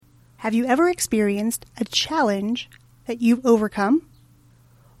Have you ever experienced a challenge that you've overcome?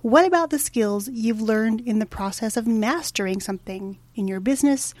 What about the skills you've learned in the process of mastering something in your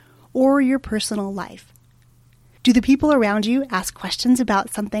business or your personal life? Do the people around you ask questions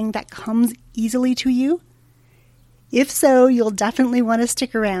about something that comes easily to you? If so, you'll definitely want to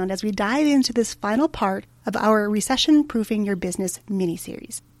stick around as we dive into this final part of our Recession-Proofing Your Business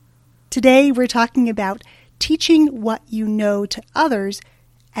mini-series. Today, we're talking about teaching what you know to others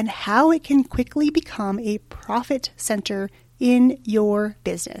and how it can quickly become a profit center in your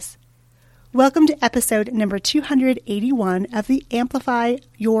business. Welcome to episode number 281 of the Amplify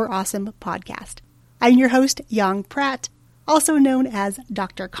Your Awesome podcast. I'm your host, Yang Pratt, also known as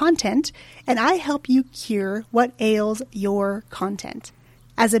Dr. Content, and I help you cure what ails your content.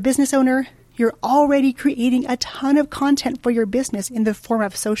 As a business owner, you're already creating a ton of content for your business in the form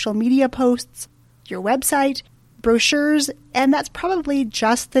of social media posts, your website, brochures, and that's probably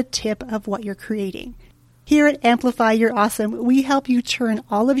just the tip of what you're creating. Here at Amplify Your Awesome, we help you turn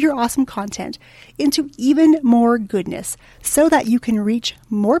all of your awesome content into even more goodness so that you can reach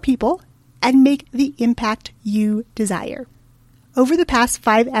more people and make the impact you desire. Over the past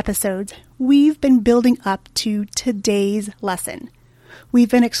 5 episodes, we've been building up to today's lesson. We've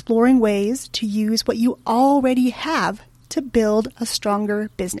been exploring ways to use what you already have to build a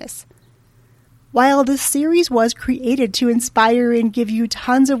stronger business. While this series was created to inspire and give you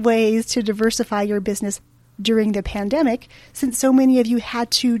tons of ways to diversify your business during the pandemic, since so many of you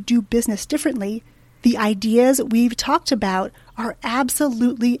had to do business differently, the ideas we've talked about are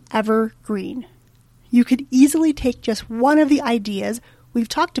absolutely evergreen. You could easily take just one of the ideas we've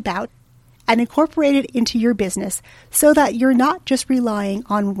talked about and incorporate it into your business so that you're not just relying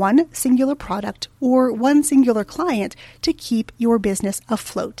on one singular product or one singular client to keep your business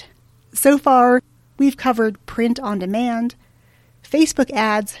afloat. So far, we've covered print on demand, Facebook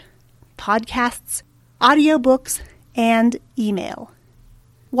ads, podcasts, audiobooks, and email.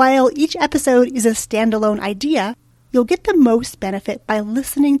 While each episode is a standalone idea, you'll get the most benefit by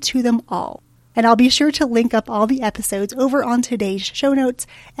listening to them all. And I'll be sure to link up all the episodes over on today's show notes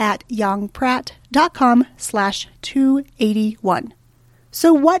at yangpratt.com/281.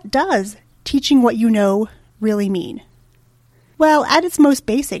 So what does teaching what you know really mean? Well, at its most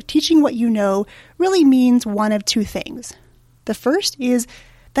basic, teaching what you know really means one of 2 things. The first is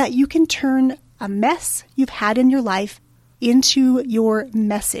that you can turn a mess you've had in your life into your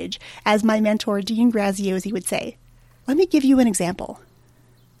message, as my mentor Dean Graziosi would say. Let me give you an example.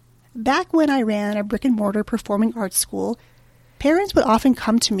 Back when I ran a brick-and-mortar performing arts school, parents would often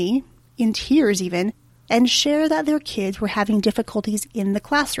come to me, in tears even, and share that their kids were having difficulties in the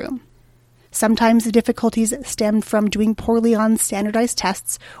classroom. Sometimes the difficulties stemmed from doing poorly on standardized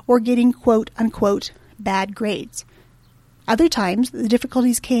tests or getting quote-unquote bad grades. Other times, the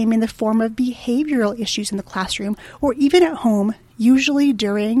difficulties came in the form of behavioral issues in the classroom or even at home, usually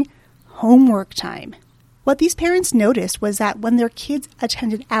during homework time. What these parents noticed was that when their kids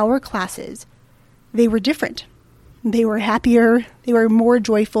attended our classes, they were different. They were happier, they were more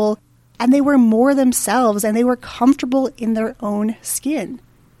joyful, and they were more themselves, and they were comfortable in their own skin.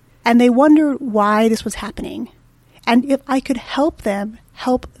 And they wondered why this was happening, and if I could help them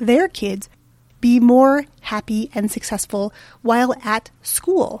help their kids be more happy and successful while at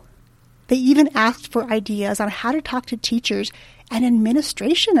school. They even asked for ideas on how to talk to teachers and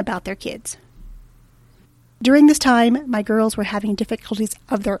administration about their kids. During this time, my girls were having difficulties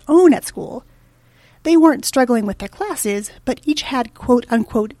of their own at school. They weren't struggling with their classes, but each had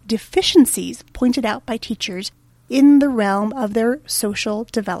quote-unquote deficiencies pointed out by teachers in the realm of their social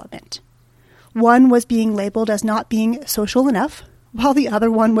development. One was being labeled as not being social enough, while the other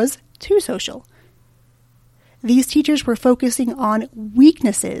one was too social. These teachers were focusing on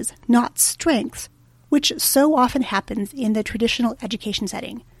weaknesses, not strengths, which so often happens in the traditional education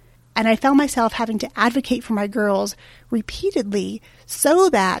setting. And I found myself having to advocate for my girls repeatedly so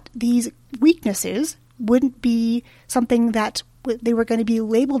that these weaknesses wouldn't be something that they were going to be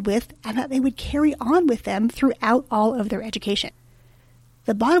labeled with and that they would carry on with them throughout all of their education.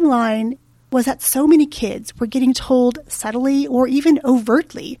 The bottom line was that so many kids were getting told subtly or even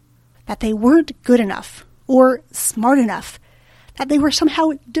overtly that they weren't good enough or smart enough, that they were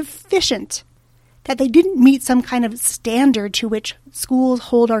somehow deficient, that they didn't meet some kind of standard to which schools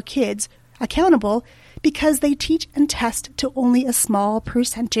hold our kids accountable because they teach and test to only a small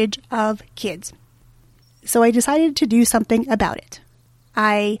percentage of kids. So I decided to do something about it.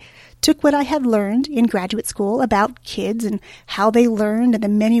 I took what I had learned in graduate school about kids and how they learn and the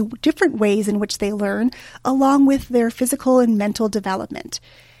many different ways in which they learn, along with their physical and mental development.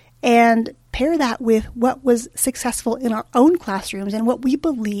 and pair that with what was successful in our own classrooms and what we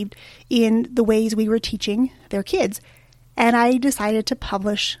believed in the ways we were teaching their kids. And I decided to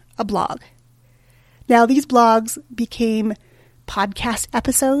publish a blog. Now, these blogs became podcast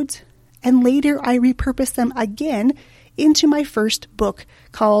episodes, and later I repurposed them again into my first book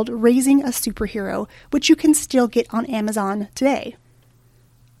called Raising a Superhero, which you can still get on Amazon today.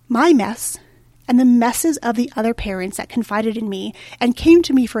 My mess and the messes of the other parents that confided in me and came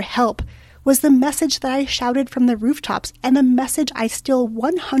to me for help was the message that I shouted from the rooftops and the message I still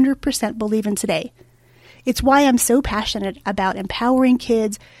 100% believe in today. It's why I'm so passionate about empowering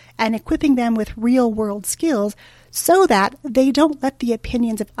kids and equipping them with real-world skills so that they don't let the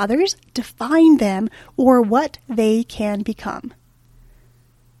opinions of others define them or what they can become.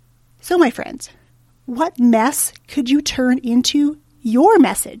 So, my friends, what mess could you turn into your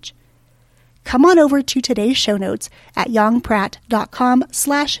message? Come on over to today's show notes at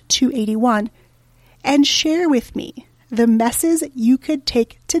yongpratt.com/281 and share with me the messes you could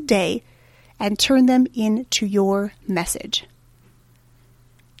take today and turn them into your message.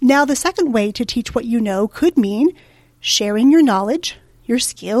 Now, the second way to teach what you know could mean sharing your knowledge, your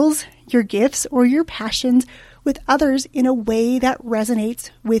skills, your gifts, or your passions with others in a way that resonates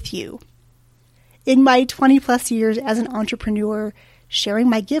with you. In my 20 plus years as an entrepreneur, sharing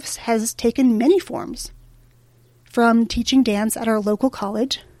my gifts has taken many forms. From teaching dance at our local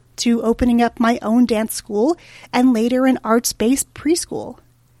college, to opening up my own dance school, and later an arts-based preschool.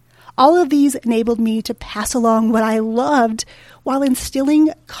 All of these enabled me to pass along what I loved while instilling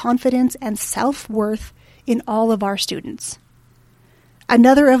confidence and self-worth in all of our students.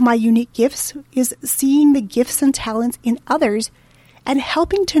 Another of my unique gifts is seeing the gifts and talents in others and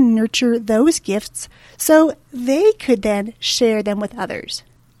helping to nurture those gifts so they could then share them with others.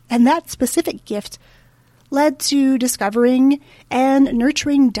 And that specific gift led to discovering and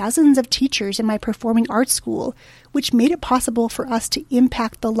nurturing dozens of teachers in my performing arts school, which made it possible for us to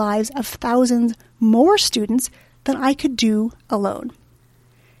impact the lives of thousands more students than I could do alone.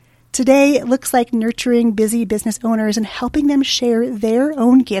 Today, it looks like nurturing busy business owners and helping them share their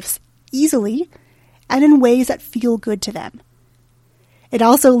own gifts easily and in ways that feel good to them. It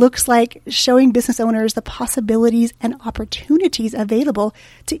also looks like showing business owners the possibilities and opportunities available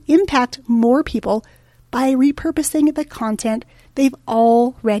to impact more people by repurposing the content they've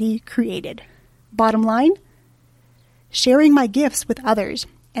already created. Bottom line, sharing my gifts with others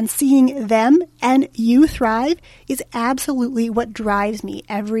and seeing them and you thrive is absolutely what drives me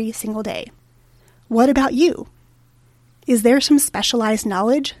every single day. What about you? Is there some specialized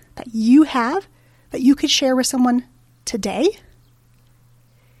knowledge that you have that you could share with someone today?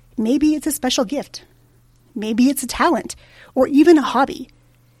 Maybe it's a special gift. Maybe it's a talent or even a hobby.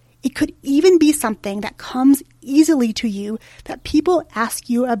 It could even be something that comes easily to you that people ask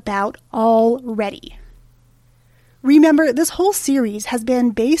you about already. Remember, this whole series has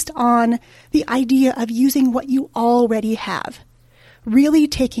been based on the idea of using what you already have, really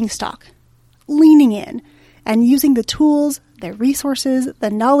taking stock, leaning in, and using the tools, the resources,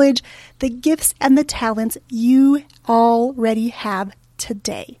 the knowledge, the gifts, and the talents you already have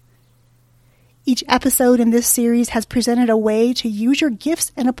today. Each episode in this series has presented a way to use your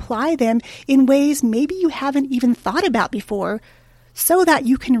gifts and apply them in ways maybe you haven't even thought about before so that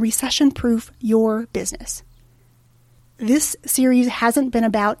you can recession-proof your business. This series hasn't been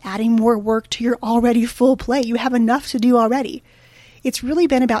about adding more work to your already full plate. You have enough to do already. It's really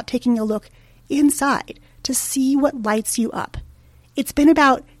been about taking a look inside to see what lights you up. It's been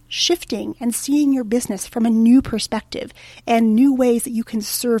about shifting and seeing your business from a new perspective and new ways that you can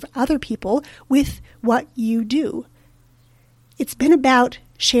serve other people with what you do. It's been about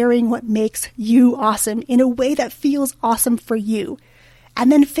sharing what makes you awesome in a way that feels awesome for you, and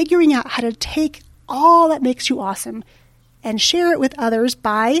then figuring out how to take all that makes you awesome and share it with others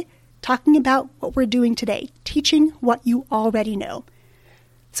by talking about what we're doing today, teaching what you already know.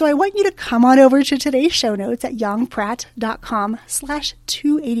 So I want you to come on over to today's show notes at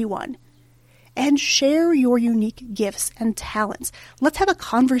yongpratt.com/281 and share your unique gifts and talents. Let's have a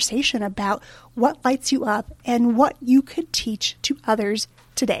conversation about what lights you up and what you could teach to others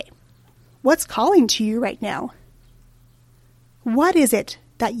today. What's calling to you right now? What is it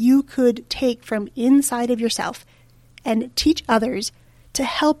that you could take from inside of yourself and teach others to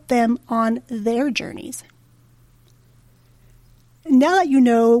help them on their journeys? Now that you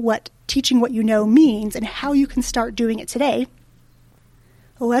know what teaching what you know means and how you can start doing it today,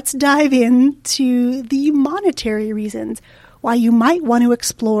 let's dive into the monetary reasons why you might want to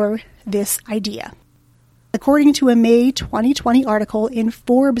explore this idea. According to a May 2020 article in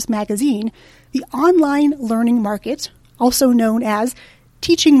Forbes magazine, the online learning market, also known as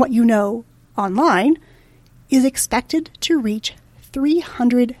Teaching What You Know Online is expected to reach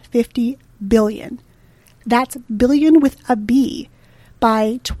 $350 billion. That's billion with a B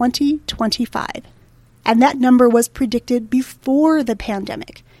by 2025. And that number was predicted before the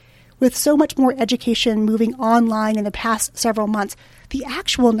pandemic. With so much more education moving online in the past several months, the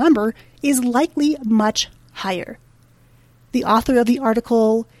actual number is likely much higher. The author of the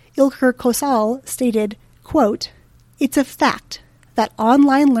article, Ilker Kosal, stated, quote, "It's a fact that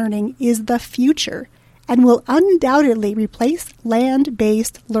online learning is the future and will undoubtedly replace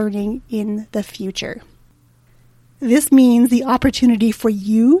land-based learning in the future." This means the opportunity for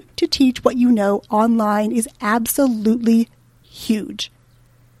you to teach what you know online is absolutely huge.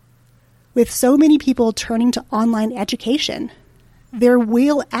 With so many people turning to online education, there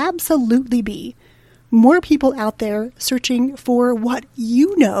will absolutely be more people out there searching for what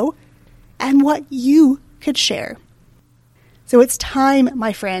you know and what you could share. So it's time,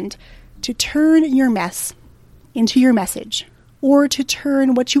 my friend, to turn your mess into your message, or to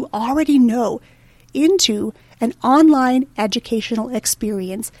turn what you already know into an online educational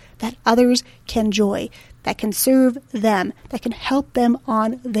experience that others can enjoy, that can serve them, that can help them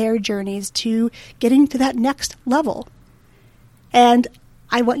on their journeys to getting to that next level. And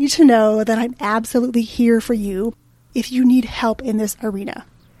I want you to know that I'm absolutely here for you if you need help in this arena.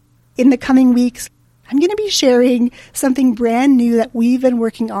 In the coming weeks, I'm going to be sharing something brand new that we've been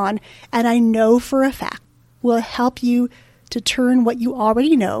working on, and I know for a fact will help you to turn what you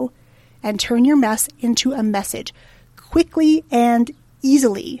already know and turn your mess into a message quickly and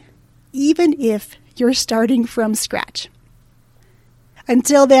easily, even if you're starting from scratch.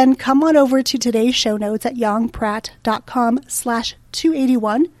 Until then, come on over to today's show notes at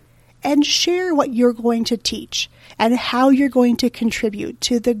yongpratt.com/281 and share what you're going to teach and how you're going to contribute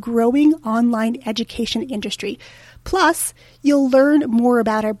to the growing online education industry. Plus, you'll learn more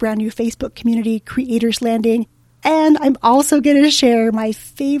about our brand new Facebook community, Creators Landing, and I'm also going to share my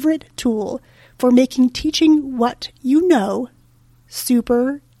favorite tool for making teaching what you know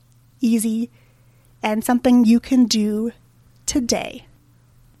super easy and something you can do today.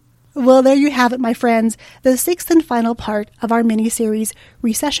 Well, there you have it, my friends, the sixth and final part of our mini-series,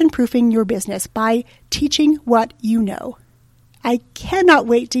 Recession-Proofing Your Business by Teaching What You Know. I cannot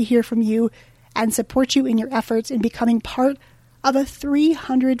wait to hear from you and support you in your efforts in becoming part of a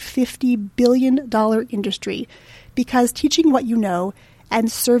 $350 billion industry, because teaching what you know and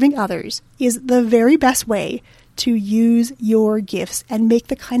serving others is the very best way to use your gifts and make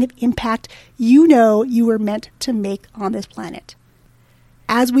the kind of impact you know you were meant to make on this planet.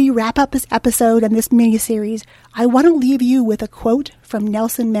 As we wrap up this episode and this mini-series, I want to leave you with a quote from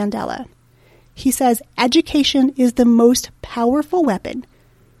Nelson Mandela. He says, "Education is the most powerful weapon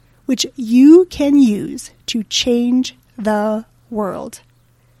which you can use to change the world."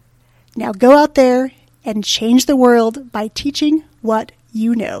 Now go out there and change the world by teaching what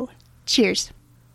you know. Cheers.